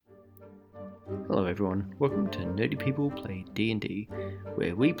Hello everyone, welcome to Nerdy People Play D&D,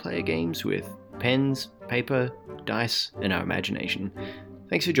 where we play games with pens, paper, dice, and our imagination.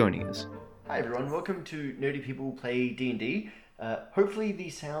 Thanks for joining us. Hi everyone, welcome to Nerdy People Play D&D. Hopefully the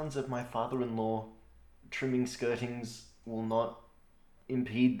sounds of my father-in-law trimming skirtings will not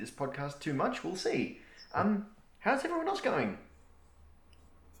impede this podcast too much. We'll see. How's everyone else going?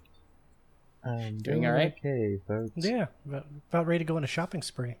 Doing all right. Okay, folks. Yeah, about ready to go on a shopping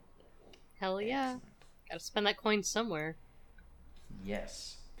spree. Hell yeah. Gotta spend that coin somewhere.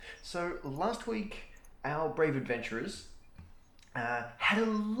 Yes. So last week, our brave adventurers had a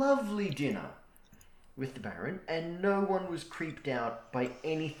lovely dinner with the Baron, and no one was creeped out by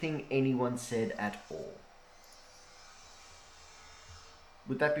anything anyone said at all.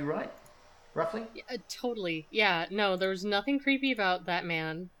 Would that be right? Roughly? Yeah, totally. Yeah, no, there was nothing creepy about that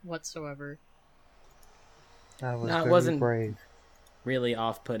man whatsoever. That was No, it very wasn't brave. really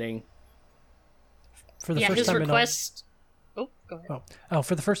off-putting. For the Yeah, first his time request... Oh, go ahead.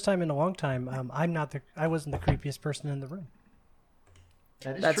 for the first time in a long time, I wasn't the creepiest person in the room.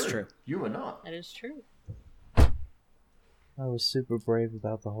 That's true. You were not. That is true. I was super brave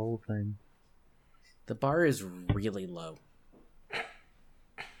about the whole thing. The bar is really low.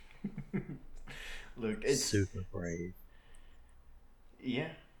 Look, it's... Super brave. Yeah,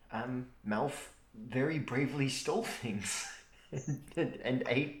 Malf very bravely stole things and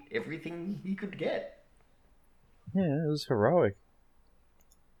ate everything he could get. Yeah, it was heroic.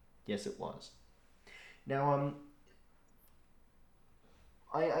 Yes, it was. Now,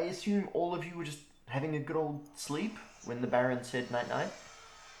 I assume all of you were just having a good old sleep when the Baron said night-night?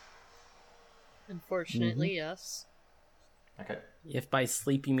 Unfortunately, yes. Okay. If by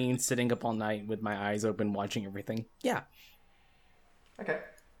sleep you mean sitting up all night with my eyes open watching everything, yeah. Okay.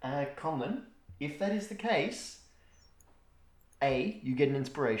 Conlon, if that is the case, A, you get an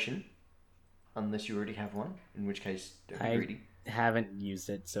inspiration, unless you already have one, in which case, don't be greedy. I haven't used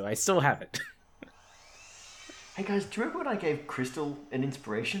it, so I still have it. Hey guys, do you remember when I gave Crystal an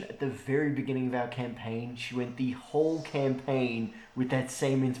inspiration at the very beginning of our campaign? She went the whole campaign with that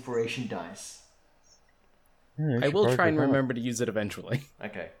same inspiration dice. Yeah, I will try and remember. remember to use it eventually.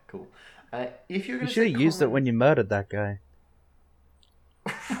 Okay, cool. If you're You going to should have used it when you murdered that guy.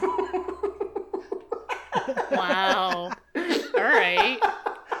 Wow. Alright.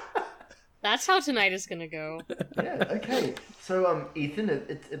 That's how tonight is gonna go. Yeah, okay. So, Ethan,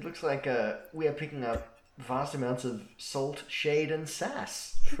 it looks like we are picking up vast amounts of salt, shade, and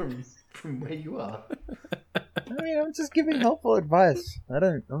sass from where you are. I mean, I'm just giving helpful advice.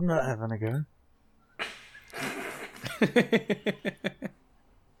 I'm not having a go.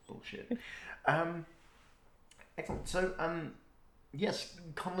 Bullshit. Excellent. So, yes,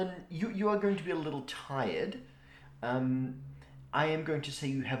 Conlon, you are going to be a little tired. I am going to say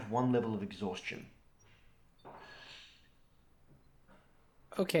you have one level of exhaustion.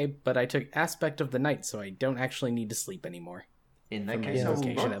 Okay, but I took Aspect of the Night, so I don't actually need to sleep anymore. In that From case, my I will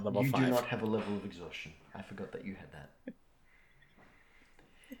invocation not. at level You 5. do not have a level of exhaustion. I forgot that you had that.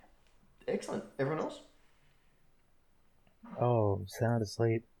 Excellent. Everyone else? Oh, sound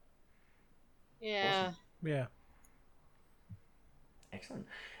asleep. Yeah. Yeah. Excellent.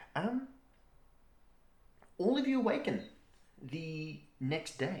 All of you awaken the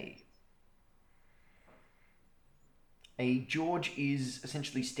next day. George is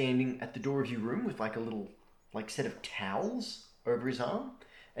essentially standing at the door of your room with like a little set of towels over his arm,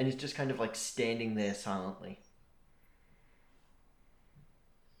 and is just kind of like standing there silently.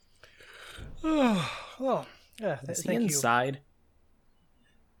 Well, yeah. Is he Thank you. inside?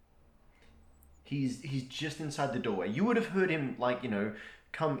 He's just inside the doorway. You would have heard him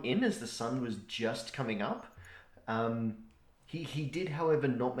come in as the sun was just coming up. He did, however,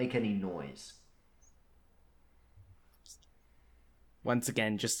 not make any noise. Once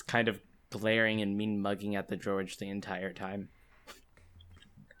again, just kind of glaring and mean mugging at the George the entire time.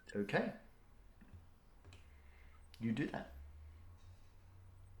 Okay. You do that.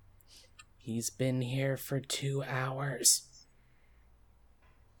 He's been here for 2 hours.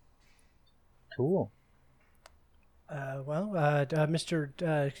 Cool. Mr.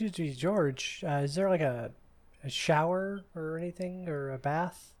 Excuse me, George, is there like a shower or anything, or a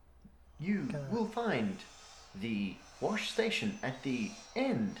bath? You will find the wash station at the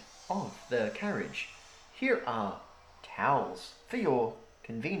end of the carriage. Here are towels for your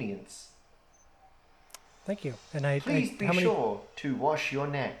convenience. Thank you. And Please be sure to wash your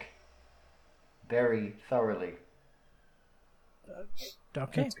neck very thoroughly.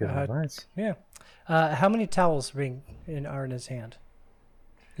 Okay. That's good advice. Yeah. How many towels are in his hand?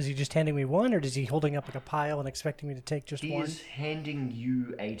 Is he just handing me one, or is he holding up like a pile and expecting me to take just He one? is handing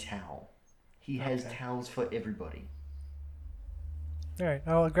you a towel. He has Okay. towels for everybody. All right,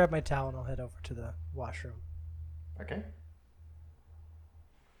 I'll grab my towel and I'll head over to the washroom. Okay?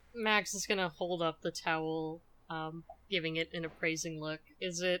 Max is gonna hold up the towel, giving it an appraising look.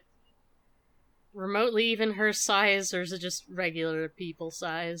 Is it remotely even her size, or is it just regular people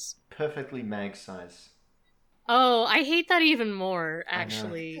size? Perfectly mag size. Oh, I hate that even more, I know.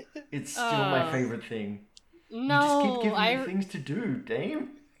 actually. It's still my Oh. favorite thing. You just No, keep giving me things to do,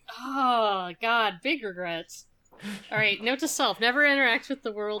 Dame. Oh, God, big regrets. Alright, note to self, never interact with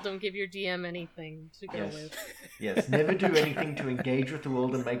the world, don't give your DM anything to go Yes. with. Yes, never do anything to engage with the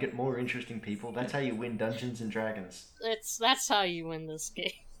world and make it more interesting, people. That's how you win Dungeons and Dragons. That's how you win this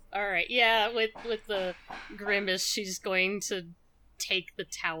game. Alright, yeah, with the grimace, she's going to take the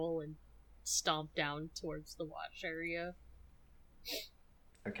towel and stomp down towards the wash area.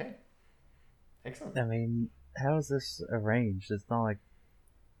 Okay. Excellent. I mean, how is this arranged? It's not like.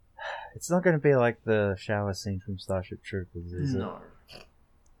 It's not going to be like the shower scene from Starship Troopers, is it? No.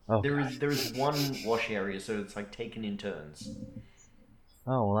 Oh, There is one wash area, so it's like taken in turns.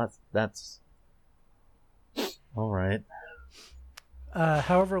 oh well, that's. All right.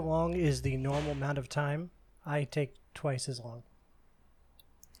 However long is the normal amount of time, I take twice as long.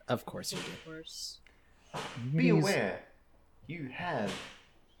 Of course you do. Of course. You Be can use- aware, you have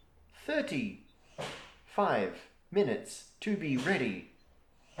 35 minutes to be ready.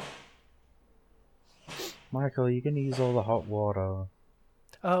 Michael, you're going to use all the hot water.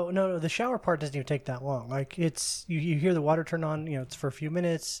 Oh no, the shower part doesn't even take that long. Like it's you hear the water turn on, it's for a few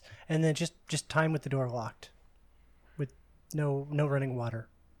minutes, and then just time with the door locked, with no running water.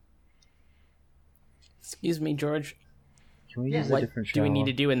 Excuse me, George. Can we Yeah. use a What different do shower? we need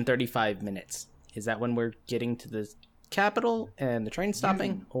to do in 35 minutes? Is that when we're getting to the capital and the train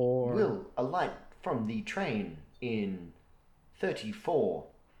stopping? You Or will alight from the train in 34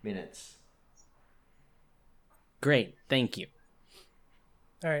 minutes. Great, thank you.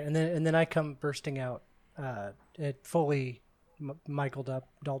 All right, and then I come bursting out, it fully Michael'd up,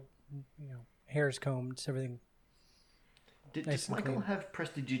 all hair's combed, everything. Does Nice and Michael clean. have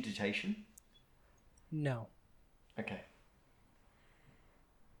prestidigitation? No, Okay.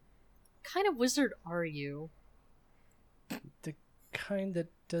 What kind of wizard are you? the kind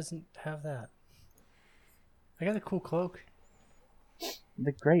that doesn't have that. I got a cool cloak.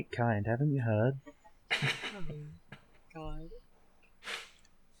 The great kind, haven't you heard? Oh, God.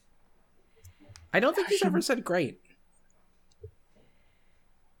 I don't think he's ever said great.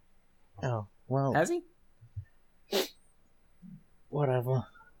 Oh, well, Has he? whatever.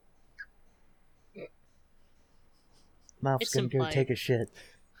 Mouth's It's gonna go implied. take a shit.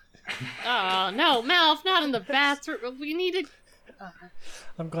 Oh, no, Malf, not in the bathroom. We need to...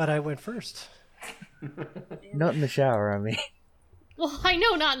 I'm glad I went first. Not in the shower, I mean. Well, I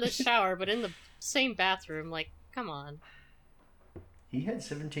know not in the shower, but in the same bathroom. Like, come on. He had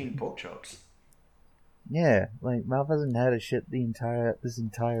 17 pork chops. Yeah, like, Mouth hasn't had a shit this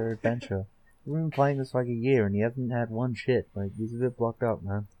entire adventure. We've been playing this for like a year and he hasn't had one shit. Like, he's a bit blocked up,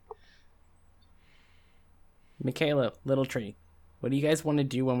 man. Michaela, Little Tree, what do you guys want to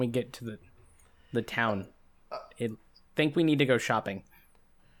do when we get to the town? I think we need to go shopping.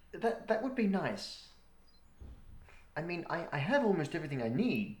 That would be nice. I mean, I have almost everything I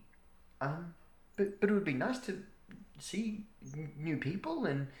need. But it would be nice to see new people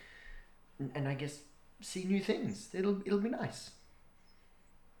and I guess see new things. It'll be nice.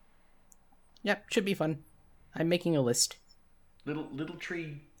 Yep, should be fun. I'm making a list. Little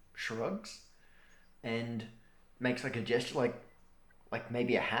Tree shrugs and makes like a gesture, like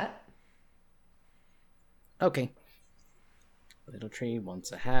maybe a hat. Okay. Little Tree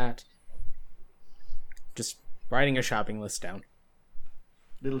wants a hat. Just writing a shopping list down.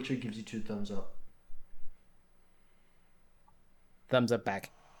 Little Tree gives you 2 thumbs up. Thumbs up back.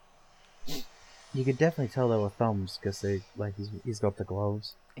 You could definitely tell they were thumbs because he's got the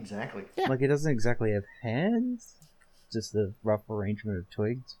gloves. Exactly. Yeah. Like, he doesn't exactly have hands, just a rough arrangement of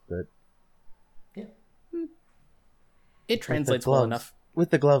twigs, but Yeah. It translates well gloves. enough.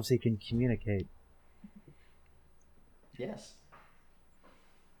 with the gloves he can communicate. Yes.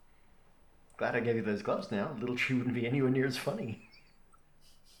 Glad I gave you those gloves now. Little Tree wouldn't be anywhere near as funny.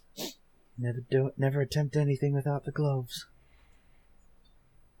 Never attempt anything without the gloves.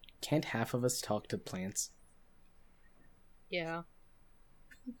 Can't half of us talk to plants? Yeah.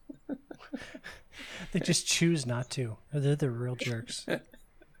 They just choose not to. They're the real jerks.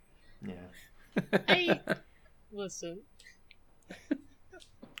 Yeah. Hey, listen.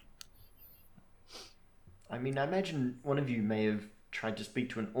 I mean, I imagine one of you may have tried to speak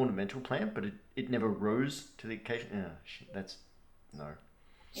to an ornamental plant, but it never rose to the occasion. Oh, shit, that's... No.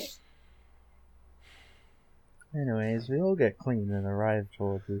 Anyways, we all get clean and arrive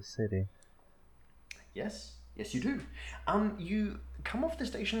towards the city. Yes, yes, you do. You come off the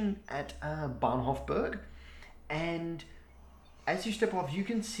station at Bahnhofburg, and as you step off, you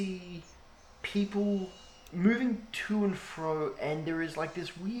can see people moving to and fro, and there is like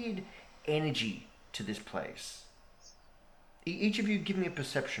this weird energy to this place. Each of you give me a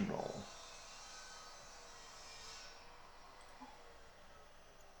perception roll.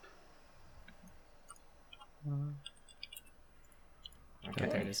 Okay.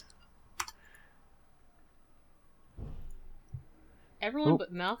 There it is. Everyone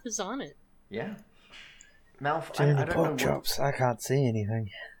but Mouth is on it. Yeah. Mouth, Too I many don't pork know chops. I can't see anything.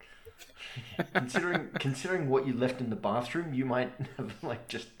 considering what you left in the bathroom, you might have like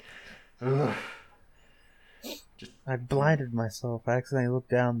just. Ugh. I blinded myself. I accidentally looked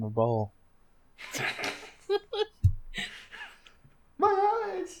down the bowl.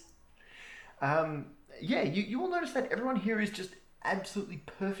 My eyes. Yeah, you will notice that everyone here is just absolutely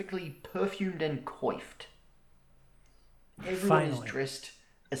perfectly perfumed and coiffed. Everyone Finally. is dressed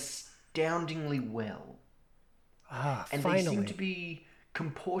astoundingly well. And Finally. they seem to be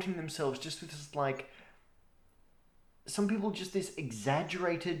comporting themselves just with this, like, some people just this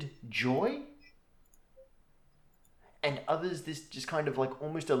exaggerated joy, and others this just kind of like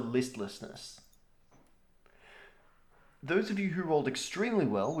almost a listlessness. Those of you who rolled extremely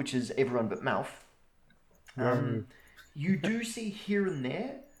well, which is everyone but Mouth, you do see here and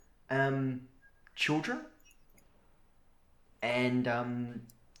there children and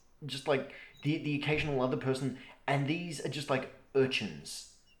just like the occasional other person, and these are just like urchins.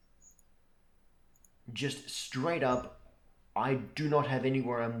 Just straight up, I do not have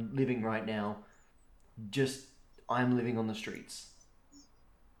anywhere I'm living right now. Just, I'm living on the streets.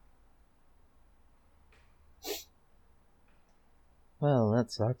 Well,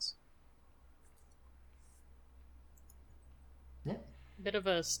 that sucks. Yeah. Bit of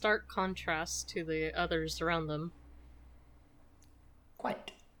a stark contrast to the others around them.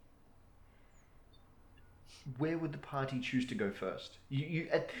 Quite. Where would the party choose to go first?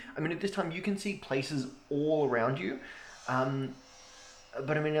 At this time you can see places all around you,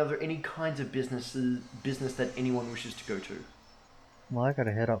 but I mean, are there any kinds of business that anyone wishes to go to? Well, I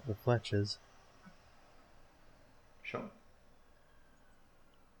gotta head up to Fletcher's. Sure.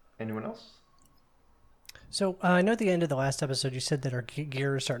 Anyone else? So I know at the end of the last episode you said that our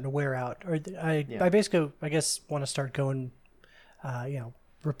gear is starting to wear out. I basically, I guess, want to start going,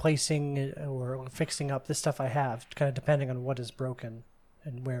 replacing or fixing up the stuff I have, kind of depending on what is broken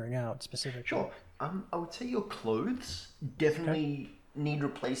and wearing out specifically. Sure. I would say your clothes definitely need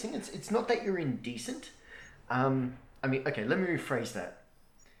replacing. It's not that you're indecent. Let me rephrase that,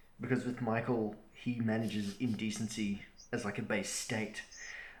 because with Michael, he manages indecency as like a base state.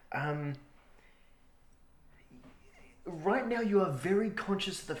 Right now you are very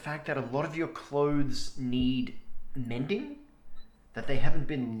conscious of the fact that a lot of your clothes need mending, that they haven't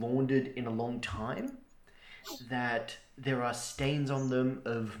been laundered in a long time, that there are stains on them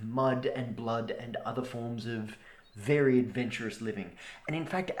of mud and blood and other forms of very adventurous living. And in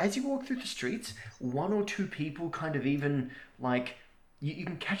fact, as you walk through the streets, one or two people kind of even like, you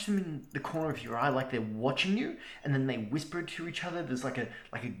can catch them in the corner of your eye like they're watching you, and then they whisper to each other. There's like a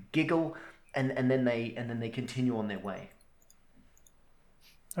giggle, and then they continue on their way.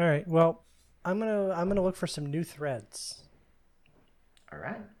 All right. Well, I'm gonna look for some new threads. All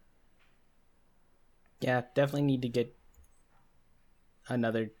right. Yeah, definitely need to get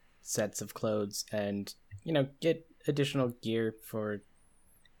another sets of clothes and, get additional gear for...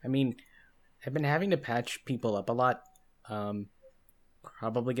 I mean, I've been having to patch people up a lot.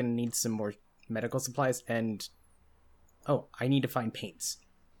 Probably going to need some more medical supplies, and... Oh, I need to find paints.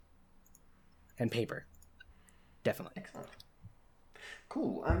 And paper. Definitely. Excellent.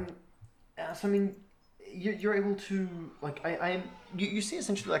 Cool. So, I mean, you're able to, like, you see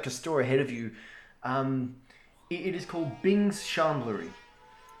essentially like a store ahead of you. It is called Bing's Chandlery.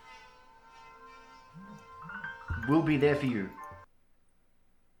 We'll be there for you.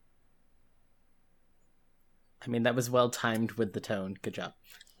 I mean, that was well timed with the tone. Good job.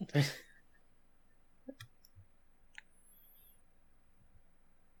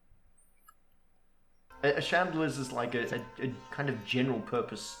 A Chandler's is like a kind of general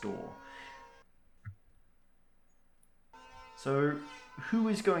purpose store. So, who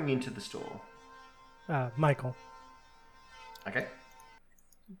is going into the store? Michael. Okay.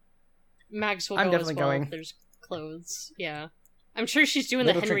 Max will I'm go definitely as well going. if there's clothes. Yeah. I'm sure she's doing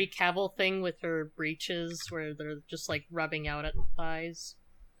Little the Henry Cavill thing with her breeches where they're just like rubbing out at the thighs.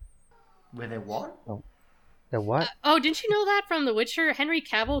 Where they're what? The what? Oh, didn't you know that from The Witcher? Henry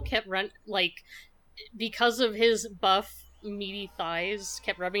Cavill kept because of his buff, meaty thighs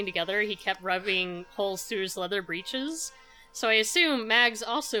kept rubbing together, he kept rubbing holes through his leather breeches. So I assume Mags,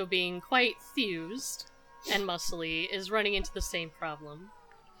 also being quite fused and muscly, is running into the same problem.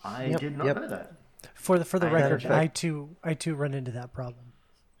 I Yep, did not yep. know that. For the I record, had I too run into that problem.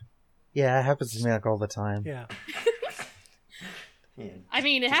 Yeah, it happens to me like all the time. Yeah. Yeah. I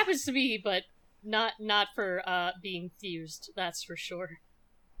mean, it happens to me, but not for being fused, that's for sure.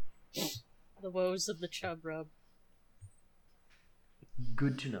 The woes of the chub rub.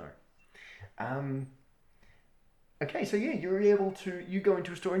 Good to know. Okay, so yeah, you go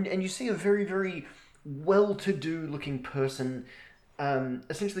into a store and you see a very, very well-to-do looking person,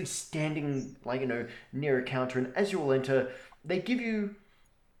 essentially standing, near a counter, and as you all enter, they give you,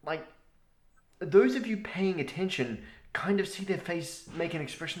 those of you paying attention kind of see their face make an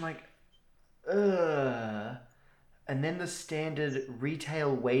expression like, ugh, and then the standard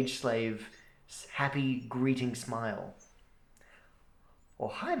retail wage slave happy greeting smile. Well,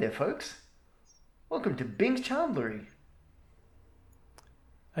 hi there, folks. Welcome to Bing's Chandlery.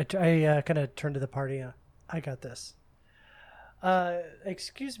 I kind of turn to the party. I got this.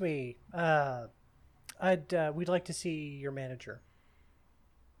 Excuse me. We'd like to see your manager.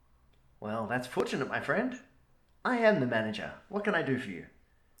 Well, that's fortunate, my friend. I am the manager. What can I do for you?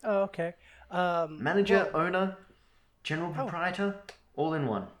 Oh, okay. Manager, owner, general proprietor, all in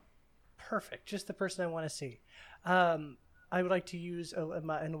one. Perfect. Just the person I want to see. I would like to use an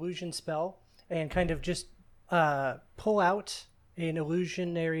illusion spell and kind of just pull out an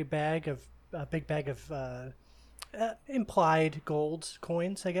illusionary big bag of implied gold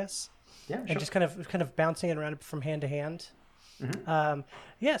coins, I guess. Yeah, sure. And just kind of bouncing it around from hand to hand. Mm-hmm.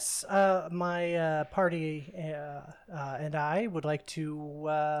 Yes, my party and I would like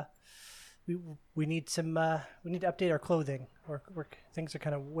to. We need to update our clothing. Things are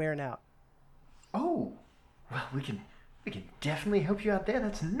kind of wearing out. Oh, well, we can definitely help you out there.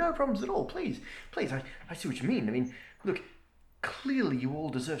 That's no problems at all. Please, I see what you mean. I mean, look, clearly you all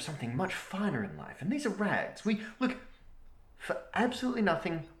deserve something much finer in life, and these are rags. Look, for absolutely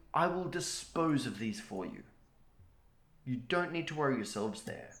nothing, I will dispose of these for you. You don't need to worry yourselves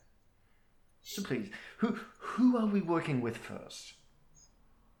there. So please, who are we working with first?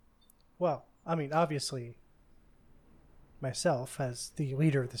 Well, I mean, obviously, myself as the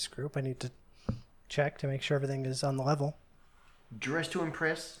leader of this group, I need to check to make sure everything is on the level. Dress to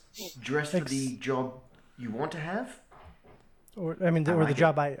impress? Dress for the job you want to have? Or the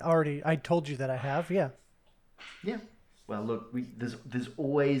job I told you that I have. Yeah. Yeah. Well, look, there's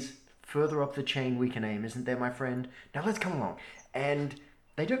always further up the chain we can aim, isn't there, my friend? Now let's come along. And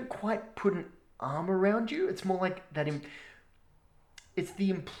they don't quite put an arm around you. It's more like that. It's the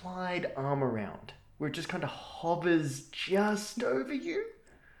implied arm around, where it just kind of hovers just over you,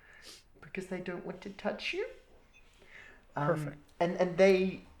 because they don't want to touch you. Perfect. And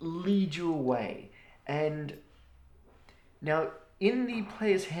they lead you away. And now, in the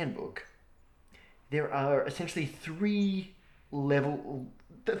player's handbook, there are essentially a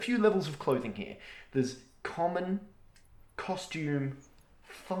few levels of clothing here. There's common, costume,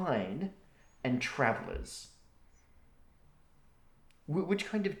 fine, and travelers. Which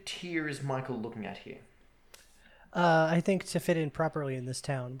kind of tier is Michael looking at here? I think to fit in properly in this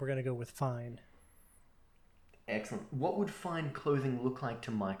town, we're going to go with fine. Excellent. What would fine clothing look like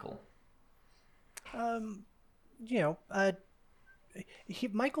to Michael?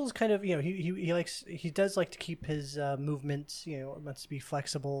 Michael's kind of, he does like to keep his movements, wants to be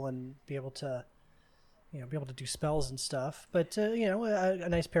flexible and be able to do spells and stuff. But a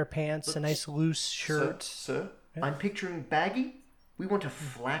nice pair of pants, a nice loose shirt. Sir, Yeah. I'm picturing baggy. We want to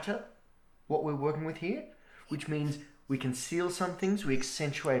flatter what we're working with here, which means we conceal some things, we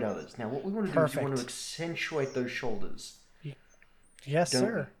accentuate others. Now, what we want to do is we want to accentuate those shoulders. Yes, Don't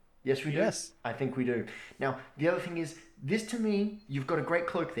sir. we? Yes, we do. Yes. I think we do. Now, the other thing is, this to me, you've got a great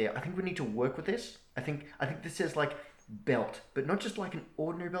cloak there. I think we need to work with this. I think this says like belt, but not just like an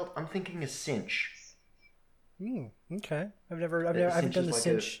ordinary belt. I'm thinking a cinch. Okay. I haven't done the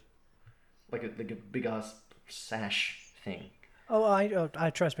cinch. Like a big ass sash thing. Oh, I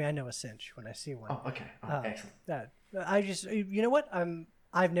trust me. I know a cinch when I see one. Oh, okay. Oh, excellent. I just, you know what?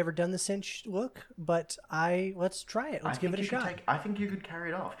 I've never done the cinch look, but let's try it. Let's give it a shot. I think you could carry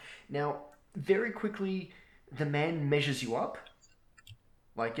it off. Now, very quickly, the man measures you up,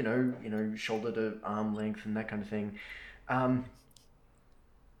 like shoulder to arm length and that kind of thing.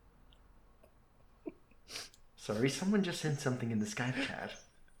 Sorry, someone just sent something in the Skype chat,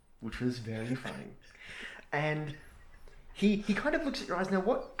 which was very funny, and he kind of looks at your eyes. Now,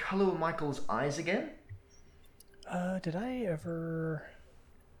 what color were Michael's eyes again? Did I ever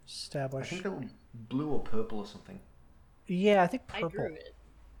establish. I think that was blue or purple or something. Yeah, I think I purple. drew it.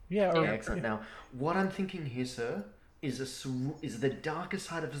 Yeah, or Yeah, Excellent. Now, what I'm thinking here, sir, is the darker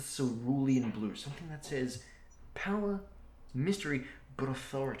side of a cerulean blue, something that says power, mystery, but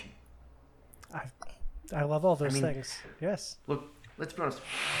authority. I love all those I mean- things. Yes. Look, let's be honest.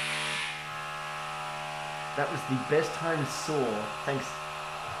 That was the best time saw. Thanks.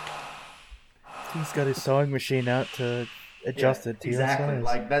 He's got his sewing machine out to adjust it to exactly. your size.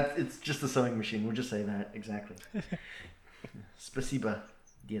 Like that. It's just a sewing machine. We'll just say that exactly. Spasiba,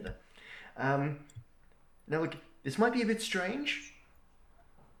 dear. Now look, this might be a bit strange,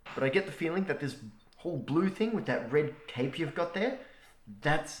 but I get the feeling that this whole blue thing with that red cape you've got there,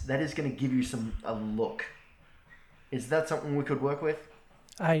 that is going to give you a look. Is that something we could work with?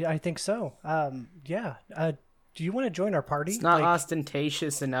 I think so. Yeah. Do you want to join our party? It's not Like-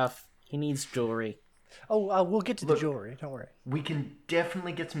 ostentatious enough. He needs jewelry. Oh, we'll get to the Look. jewelry. Don't worry. We can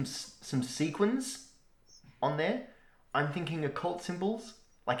definitely get some sequins on there. I'm thinking occult symbols,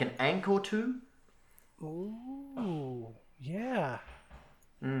 like an ankh or two. Ooh, yeah.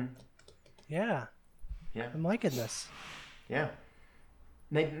 Mm, Yeah. yeah, I'm liking this. yeah.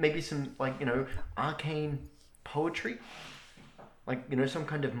 Maybe some, like, arcane poetry. Like, some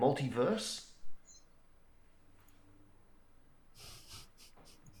kind of multiverse.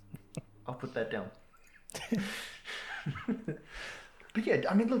 I'll put that down. But yeah,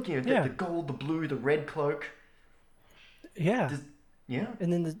 I mean, look, Yeah. the gold, the blue, the red cloak. Yeah. Yeah,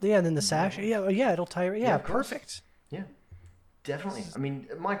 And then the sash. Yeah, it'll tie. Yeah, of course. perfect. yeah, definitely. I mean,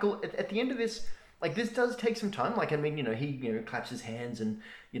 Michael, at the end of this, like, this does take some time. Like, I mean, he, claps his hands and,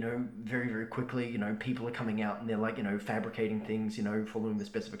 very, very quickly, people are coming out and they're like, fabricating things, following the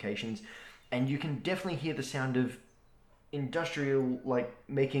specifications. And you can definitely hear the sound of industrial, like,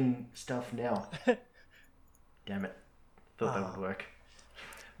 making stuff now. Damn it. Thought that would work.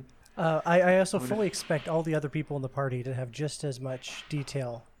 I also fully expect all the other people in the party to have just as much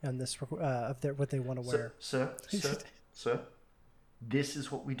detail on this of what they want to wear. Sir, this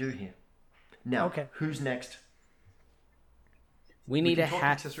is what we do here. Now, Okay. who's next? We need a can talk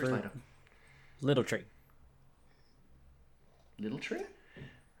hat accessories for later. Little Tree. Little Tree?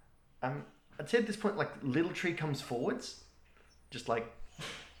 I'd say at this point, like, Little Tree comes forwards. Just like,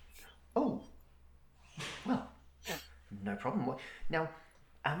 oh, well, no problem. Now,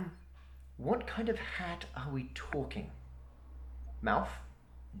 what kind of hat are we talking? Mouth,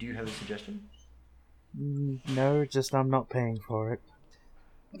 do you have a suggestion? No, just I'm not paying for it.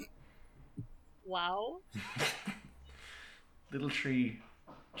 Wow. Little Tree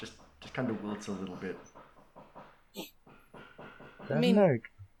just kind of wilts a little bit. I mean, no.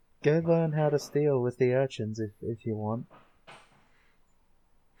 Go learn how to steal with the urchins if you want.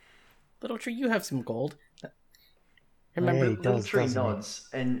 Little Tree, you have some gold. Yeah, Remember, he Little does, Tree doesn't he? nods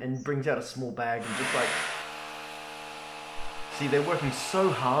and brings out a small bag and just like... See, they're working so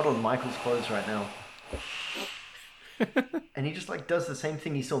hard on Michael's clothes right now. And he just like does the same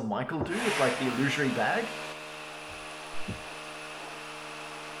thing he saw Michael do with like the illusory bag.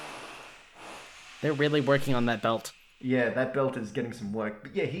 they're really working on that belt. Yeah, that belt is getting some work.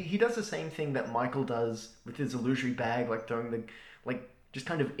 But yeah, he does the same thing that Michael does with his illusory bag, like throwing the... Like, just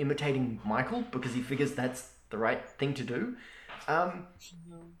kind of imitating Michael because he figures that's the right thing to do.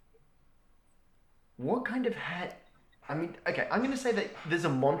 What kind of hat... I mean, okay, I'm going to say that there's a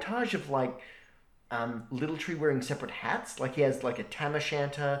montage of, like, Little Tree wearing separate hats. Like, he has, like, a tam o'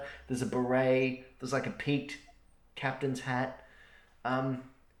 shanter, there's a beret, there's, like, a peaked captain's hat.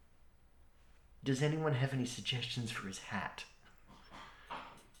 Does anyone have any suggestions for his hat?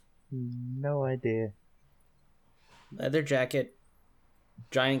 No idea. Leather jacket,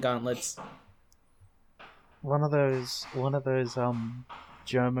 giant gauntlets. One of those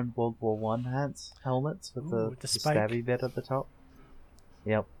German World War One helmets with Ooh, the spike. stabby bit at the top.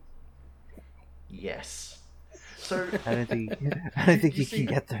 Yep. Yes. So, I don't think you see-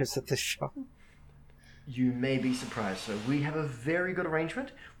 can get those at the shop. you may be surprised. So we have a very good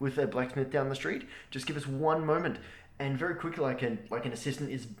arrangement with a blacksmith down the street. Just give us one moment, and very quickly, like an assistant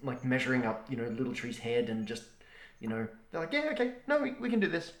is like measuring up, Little Tree's head, and just, they're like, yeah, okay, no, we can do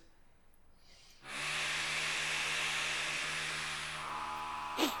this.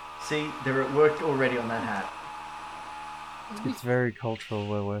 See, they're at work already on that hat. It's very cultural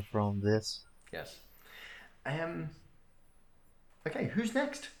where we're from. This. Yes. Okay, who's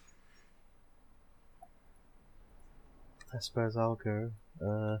next? I suppose I'll go.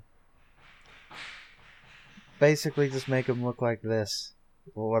 Basically, just make them look like this,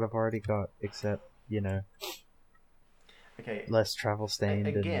 or what I've already got, except Okay. less travel stained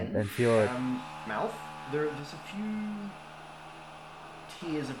Again, and fewer. Mouth. There's a few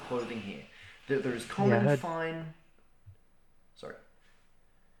tiers of clothing here. There is common, Yeah, fine. Sorry.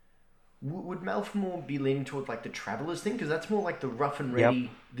 Would Malfoy be leaning toward like the travelers thing? Because that's more like the rough and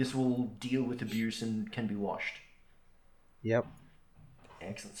ready. This will deal with abuse and can be washed. Yep.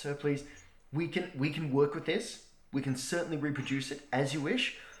 Excellent, sir. Please, we can work with this. We can certainly reproduce it as you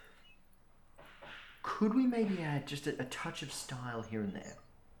wish. Could we maybe add just a touch of style here and there?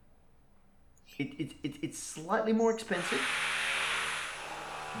 It's slightly more expensive,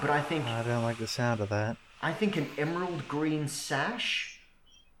 but I think I don't like the sound of that. I think an emerald green sash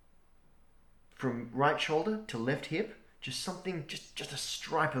from right shoulder to left hip, just something, just a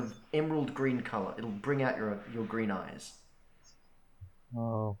stripe of emerald green color. It'll bring out your green eyes.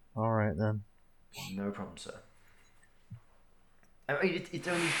 Oh, all right then. No problem, sir. I mean, it's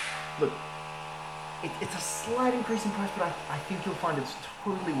only look. It's a slight increase in price, but I think you'll find it's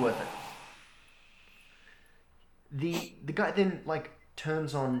totally worth it. The guy then like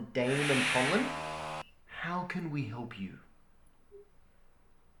turns on Dame and Conlon. How can we help you?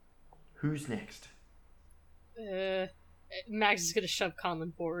 Who's next? Max is gonna shove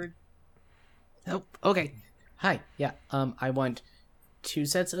Conlon forward. Oh, okay. Hi. Yeah. I want 2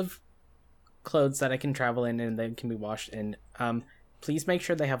 sets of clothes that I can travel in and then can be washed in. Please make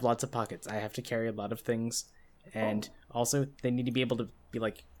sure they have lots of pockets. I have to carry a lot of things, and also they need to be able to be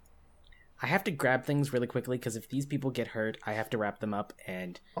like. I have to grab things really quickly because if these people get hurt, I have to wrap them up.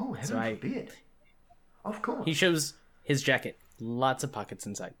 And Oh, heaven forbid! Of course. He shows his jacket, lots of pockets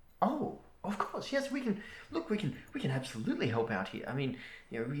inside. Oh, of course. Yes, we can. Look, we can absolutely help out here. I mean,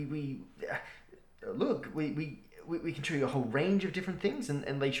 you know, we can show you a whole range of different things,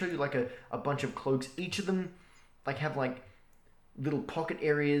 and they show you like a bunch of cloaks. Each of them like have like little pocket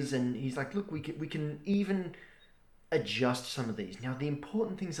areas, and he's like, look, we can even adjust some of these. Now, the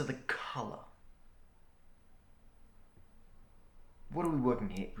important things are the color. What are we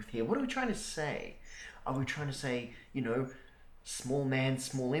working with here? What are we trying to say? Are we trying to say, you know, small man,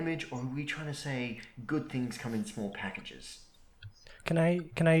 small image, or are we trying to say good things come in small packages? Can I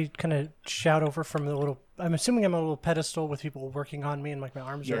kind of shout over from the little? I'm assuming I'm on a little pedestal with people working on me, and like my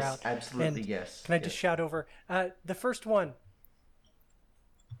arms are out. Yes, absolutely, And yes. Can I just shout over? The first one.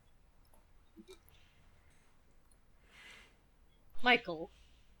 Michael.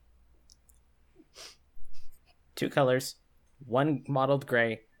 2 colors, 1 mottled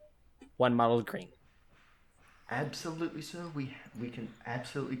gray, 1 mottled green. Absolutely, sir. We can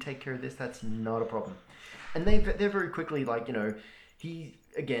absolutely take care of this. That's not a problem. And they're very quickly like, you know, he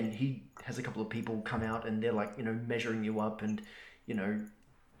has a couple of people come out and they're like, you know, measuring you up, and you know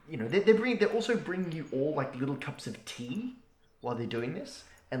they're also bringing you all like little cups of tea while they're doing this,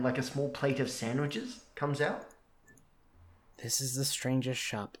 and like a small plate of sandwiches comes out. This is the strangest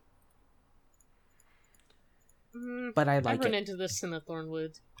shop. But I like I've run it. into this in the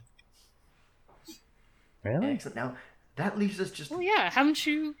Thornwood. Really? Excellent. Now that leaves us just. Well, yeah, haven't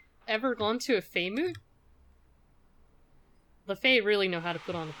you ever gone to a Fae moot? The Fae really know how to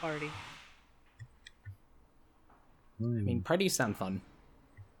put on a party. I mean, parties sound fun.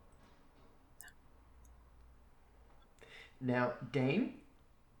 Now, Dane,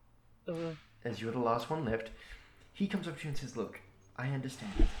 as you're the last one left, he comes up to you and says, look, I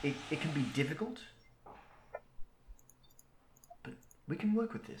understand. It can be difficult, but we can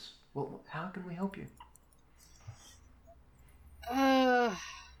work with this. Well, how can we help you?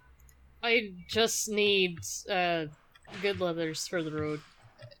 I just need good leathers for the road,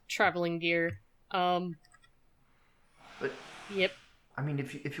 traveling gear. But Yep. I mean,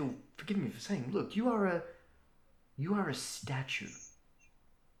 if you'll forgive me for saying, look, you are a statue.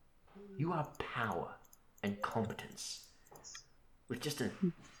 You are power and competence,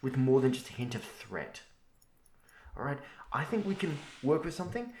 with more than just a hint of threat. All right, I think we can work with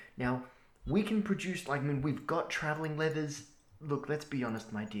something. Now, we can produce, like, I mean, we've got traveling leathers. Look, let's be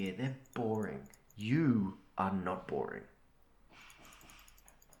honest, my dear, they're boring. You are not boring.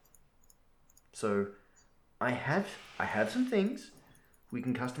 So, I have some things. We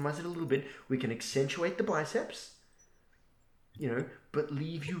can customize it a little bit. We can accentuate the biceps, you know, but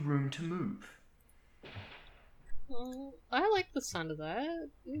leave you room to move. Well, I like the sound of that.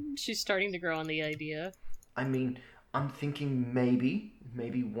 She's starting to grow on the idea. I mean, I'm thinking maybe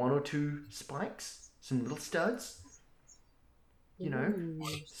 1 or 2 spikes, some little studs. You know,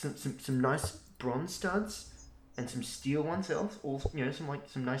 some nice bronze studs, and some steel ones else. Also, you know,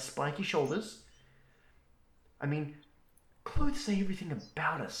 some nice spiky shoulders. I mean, clothes say everything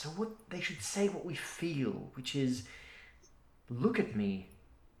about us, so what they should say what we feel, which is, look at me,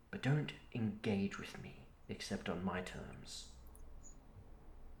 but don't engage with me, except on my terms.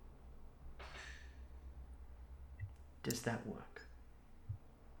 Does that work?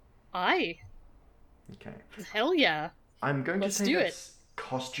 Aye. Okay. Hell yeah. I'm going to Let's say do it. that's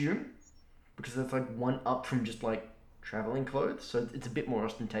costume, because that's like one up from just like traveling clothes, so it's a bit more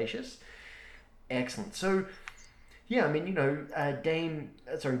ostentatious. Excellent. So, yeah, I mean,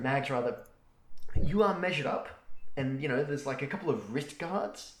 Mags rather, you are measured up, and there's like a couple of wrist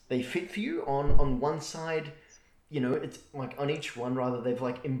guards. They fit for you on one side. It's like on each one, rather, they've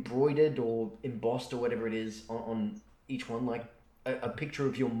like embroidered or embossed or whatever it is on each one, like a picture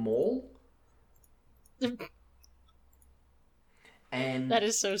of your mall. And That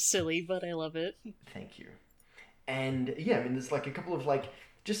is so silly, but I love it. thank you. And yeah, I mean, there's like a couple of like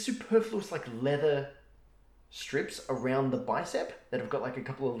just superfluous like leather strips around the bicep that have got like a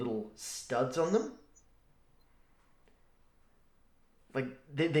couple of little studs on them. Like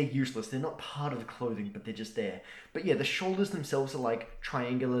they're useless. They're not part of the clothing, but they're just there. But yeah, the shoulders themselves are like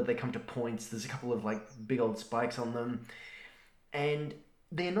triangular. They come to points. There's a couple of like big old spikes on them, and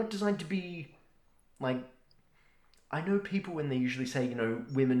they're not designed to be like. I know people when they usually say,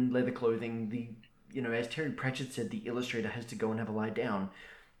 women leather clothing, as Terry Pratchett said, the illustrator has to go and have a lie down.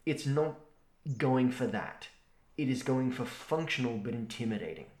 It's not going for that. It is going for functional but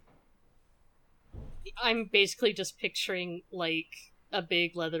intimidating. I'm basically just picturing, like, a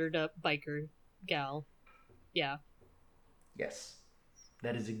big leathered up biker gal. Yeah. Yes.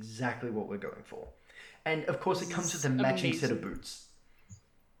 That is exactly what we're going for. And of course it comes with a matching set of Amazing. boots.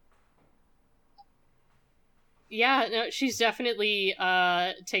 Yeah, no, she's definitely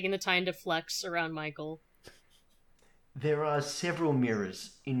taking the time to flex around Michael. There are several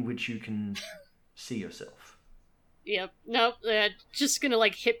mirrors in which you can see yourself. Yep. Nope. Just gonna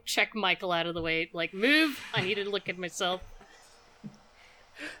like hip check Michael out of the way. Like, move. I need to look at myself.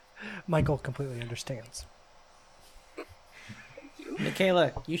 Michael completely understands.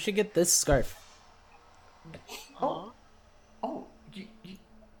 Michaela, you should get this scarf. Oh,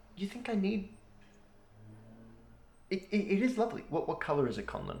 you think I need... It is lovely. What color is it,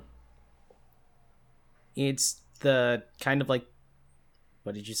 Conlon? It's the kind of like,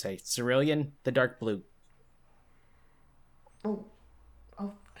 what did you say? Cerulean? The dark blue. Oh,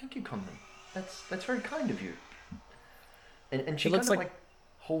 thank you, Conlon. That's very kind of you. And she It looks kind of like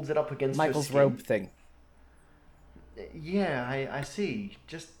holds it up against Michael's her skin. robe thing. Yeah, I see.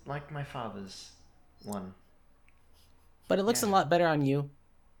 Just like my father's one. But it looks a Yeah. lot better on you.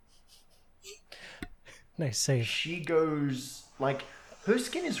 Nice save. She goes like her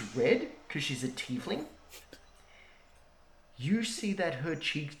skin is red because she's a tiefling. You see that her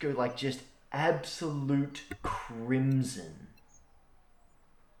cheeks go like just absolute crimson.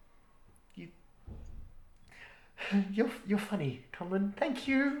 You're funny, Conlon. Thank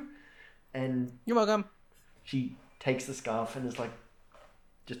you. And You're welcome. she takes the scarf and is like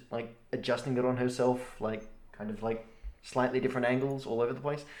just like adjusting it on herself, like kind of like slightly different angles all over the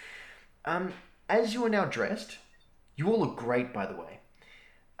place. As you are now dressed, you all look great, by the way.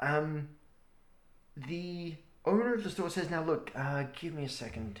 The owner of the store says, now look, give me a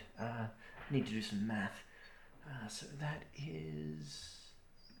second. I need to do some math. So that is...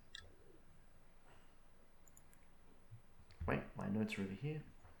 Wait, my notes are over here.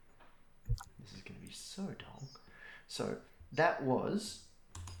 This is going to be so dull. So that was...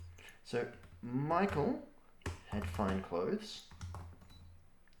 So Michael had fine clothes.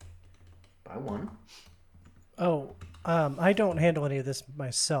 By one. Oh, I don't handle any of this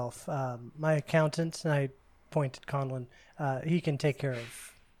myself. My accountant, and I pointed Conlon, he can take care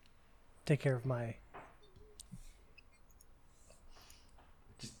of my...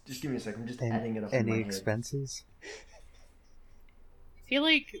 Just give me a second. I'm just adding it up in my Any head. expenses? I feel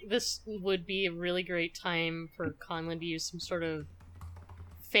like this would be a really great time for Conlon to use some sort of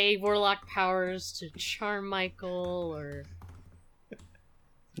Fey Warlock powers to charm Michael, or...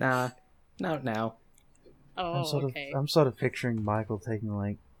 Nah, not now. Oh, okay. I'm sort of picturing Michael taking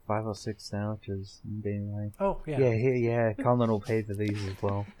like 5 or 6 sandwiches and being like, Oh, yeah. yeah, Conlon will pay for these as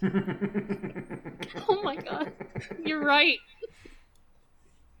well. Oh my god. You're right.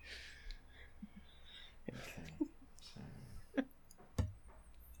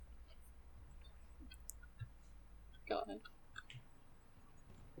 God.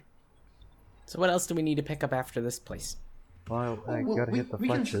 So what else do we need to pick up after this place? Well, I Well, gotta hit the we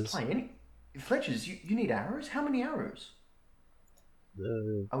can Fletchers. supply any... Fletchers, you need arrows? How many arrows?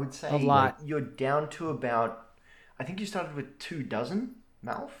 I would say A lot. you're down to about... I think you started with 2 dozen,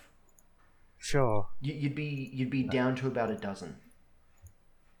 Malf? Sure. You'd be down to about a dozen.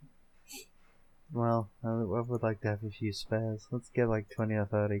 Well, I would like to have a few spares. Let's get like 20 or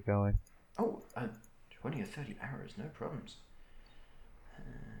 30 going. Oh, 20 or 30 arrows, no problems.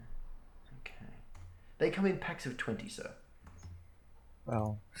 Okay. They come in packs of 20, sir.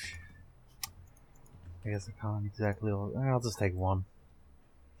 Well, I guess I can't exactly. I'll just take one.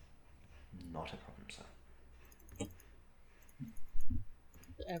 Not a problem, sir.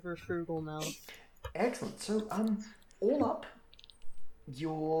 Ever frugal mouth. Excellent. So, all up,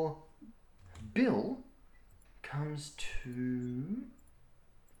 your bill comes to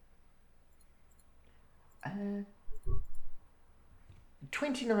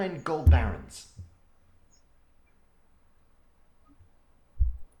 29 gold barons.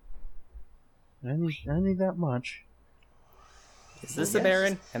 Only that much. Is this Yes. the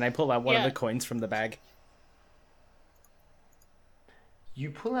Baron? And I pull out one of Yeah. the coins from the bag. You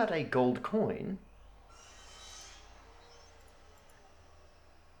pull out a gold coin.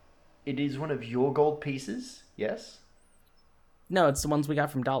 It is one of your gold pieces, yes? No, it's the ones we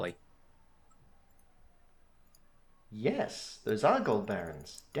got from Dolly. Yes, those are gold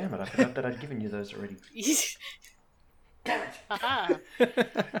barons. Damn it, I forgot that I'd given you those already. Damn it! Haha.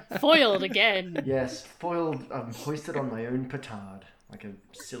 Foiled again. Yes, foiled, hoisted on my own petard, like a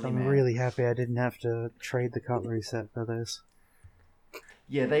silly I'm man. really happy I didn't have to trade the cutlery set for this.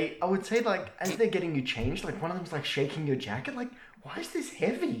 Yeah, I would say, like, as they're getting you changed, like, one of them's, like, shaking your jacket, like, why is this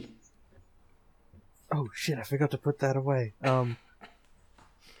heavy? Oh shit! I forgot to put that away. I'll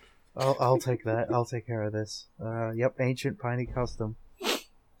take that. I'll take care of this. Yep, ancient piney custom.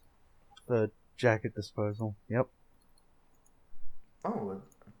 The jacket disposal. Yep. Oh,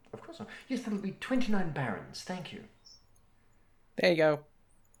 of course not. Yes, that'll be 29 barons, thank you. There you go.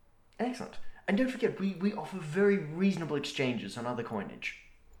 Excellent. And don't forget, we offer very reasonable exchanges on other coinage.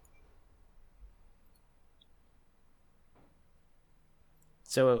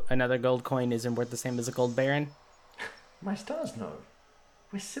 So another gold coin isn't worth the same as a gold Baron? My stars know.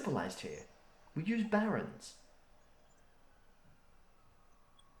 We're civilized here. We use barons.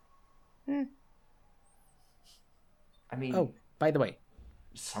 I mean, Oh, by the way,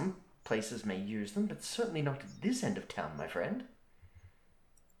 some places may use them, but certainly not at this end of town, my friend.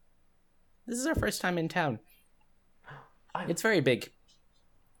 this is our first time in town. I- It's very big.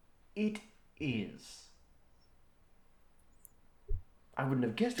 It is. I wouldn't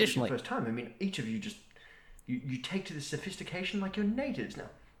have guessed it was your Additionally- first time. I mean, each of you just... You take to the sophistication like you're natives now.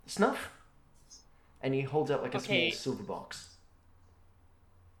 Snuff? And he holds out like a Okay. small silver box.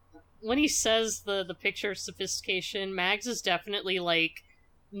 When he says the picture of sophistication, Mags is definitely like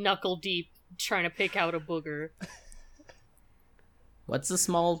knuckle deep trying to pick out a booger. What's the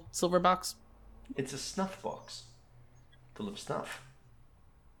small silver box? It's a snuff box. Full of snuff.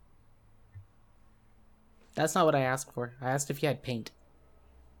 That's not what I asked for. I asked if you had paint.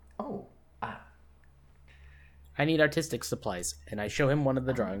 Oh. I need artistic supplies, and I show him one of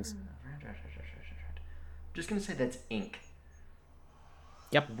the drawings. Right. Just gonna say that's ink.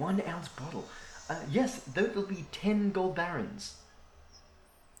 Yep. 1 ounce bottle. Yes, there'll be 10 gold barons.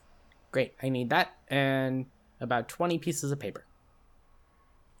 Great, I need that, and about 20 pieces of paper.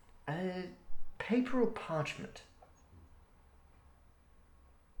 Paper or parchment?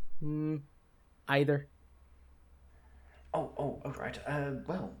 Either. Oh, right.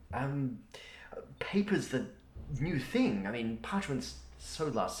 Paper's the new thing. I mean, parchment's so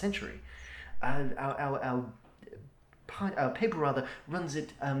last century. Our paper rather runs at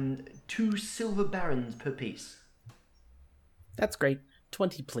 2 silver barons per piece. That's great.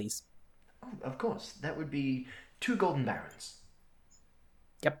 20, please. Oh, of course, that would be 2 golden barons.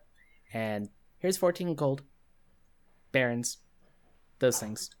 Yep. And here's 14 gold. Barons. Those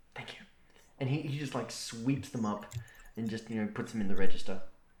things. Thank you. And he just like sweeps them up and just puts them in the register.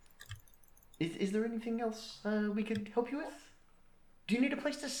 Is there anything else we could help you with? Do you need a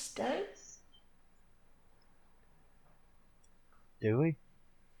place to stay? Do we?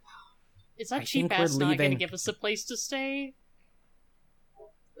 Is that I cheap think we're ass not gonna leaving. give us a place to stay?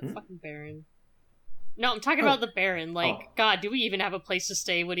 The Hmm? fucking Baron. No, I'm talking about the Baron. Like, Oh. God, do we even have a place to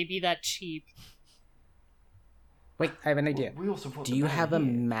stay? Would he be that cheap? Wait, I have an idea. We also brought Do the you Baron have a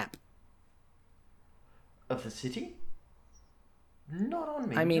here. map? Of the city? Not on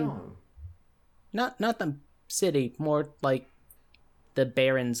me. I mean- no. Not the city, more like the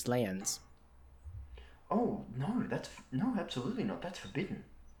Baron's lands. Oh no, no, absolutely not. That's forbidden.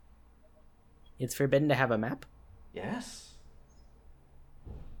 It's forbidden to have a map? Yes.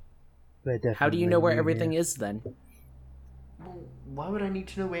 How do you know where everything is then? Well, why would I need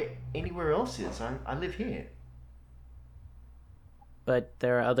to know where anywhere else is? I live here. But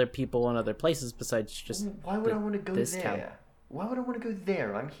there are other people in other places besides just Why would I want to go this there? town. Why would I want to go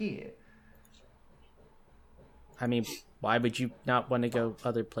there? I'm here. I mean, why would you not want to go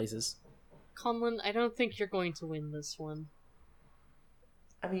other places? Conlon, I don't think you're going to win this one.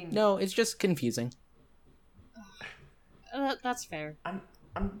 I mean, No, it's just confusing. That's fair. I'm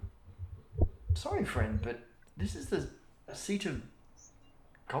sorry, friend, but this is the seat of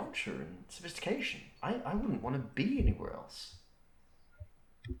culture and sophistication. I wouldn't want to be anywhere else.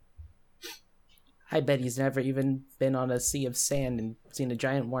 I bet he's never even been on a sea of sand and seen a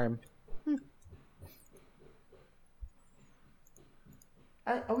giant worm.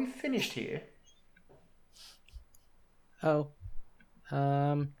 Are we finished here? Oh.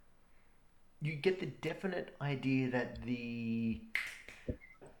 You get the definite idea that the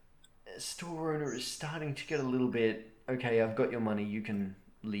store owner is starting to get a little bit, okay, I've got your money, you can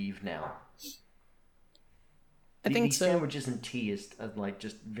leave now. I think the so. sandwiches and tea is like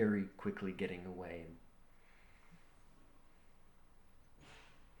just very quickly getting away.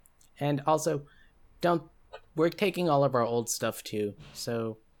 And also, we're taking all of our old stuff too,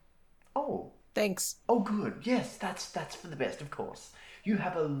 so Oh, thanks. oh, good. Yes, that's for the best, of course. You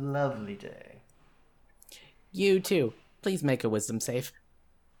have a lovely day. You too. Please make a wisdom save.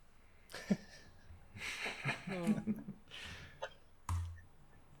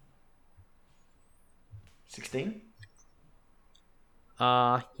 16?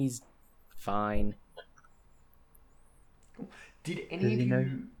 He's fine. Did any Does of he know?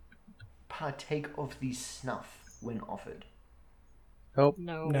 you partake of the snuff when offered? Oh,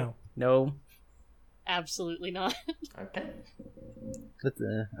 No. No. No. Absolutely not. Okay.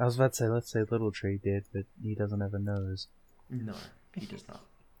 I was about to say, let's say Little Tree did, but he doesn't have a nose. No, he does not.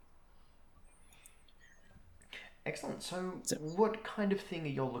 Excellent. So, what kind of thing are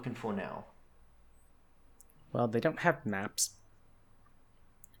you looking for now? Well, they don't have maps.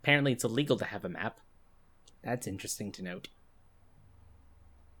 Apparently it's illegal to have a map. That's interesting to note.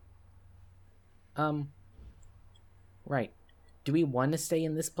 Right. Do we want to stay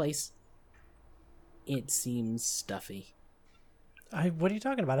in this place? It seems stuffy. What are you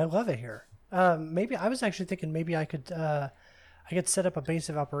talking about? I love it here. Maybe I was actually thinking maybe I could set up a base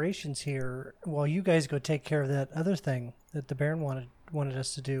of operations here while you guys go take care of that other thing that the Baron wanted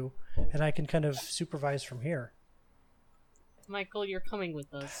us to do, and I can kind of supervise from here. Michael, you're coming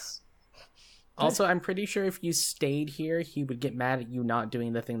with us. Also, I'm pretty sure if you stayed here, he would get mad at you not